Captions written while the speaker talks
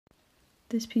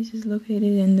This piece is located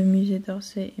in the Musée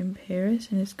d'Orsay in Paris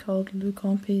and is called Le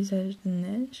Grand Paysage de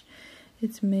Neige.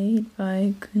 It's made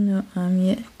by Kuno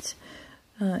Amiet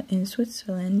in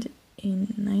Switzerland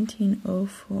in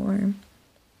 1904.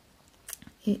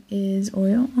 It is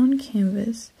oil on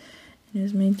canvas and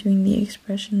is made during the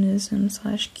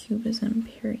Expressionism/Cubism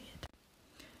period.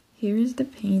 Here is the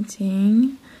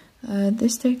painting.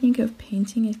 This technique of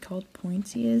painting is called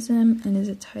pointillism and is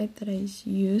a type that is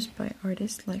used by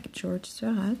artists like George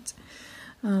Seurat.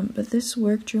 But this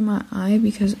work drew my eye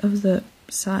because of the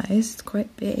size. It's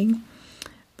quite big,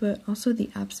 but also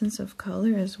the absence of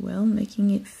color as well,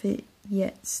 making it fit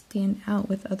yet stand out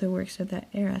with other works of that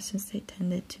era since they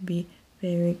tended to be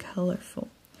very colorful.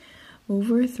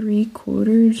 Over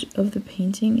 3/4 of the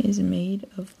painting is made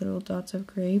of little dots of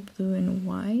gray, blue, and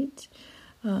white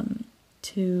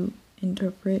to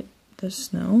interpret the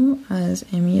snow as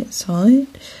Amiet saw it,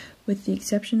 with the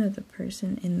exception of the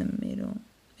person in the middle,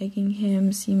 making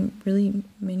him seem really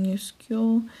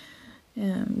minuscule,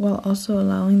 while also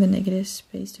allowing the negative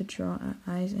space to draw our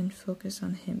eyes and focus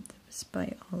on him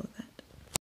despite all of that.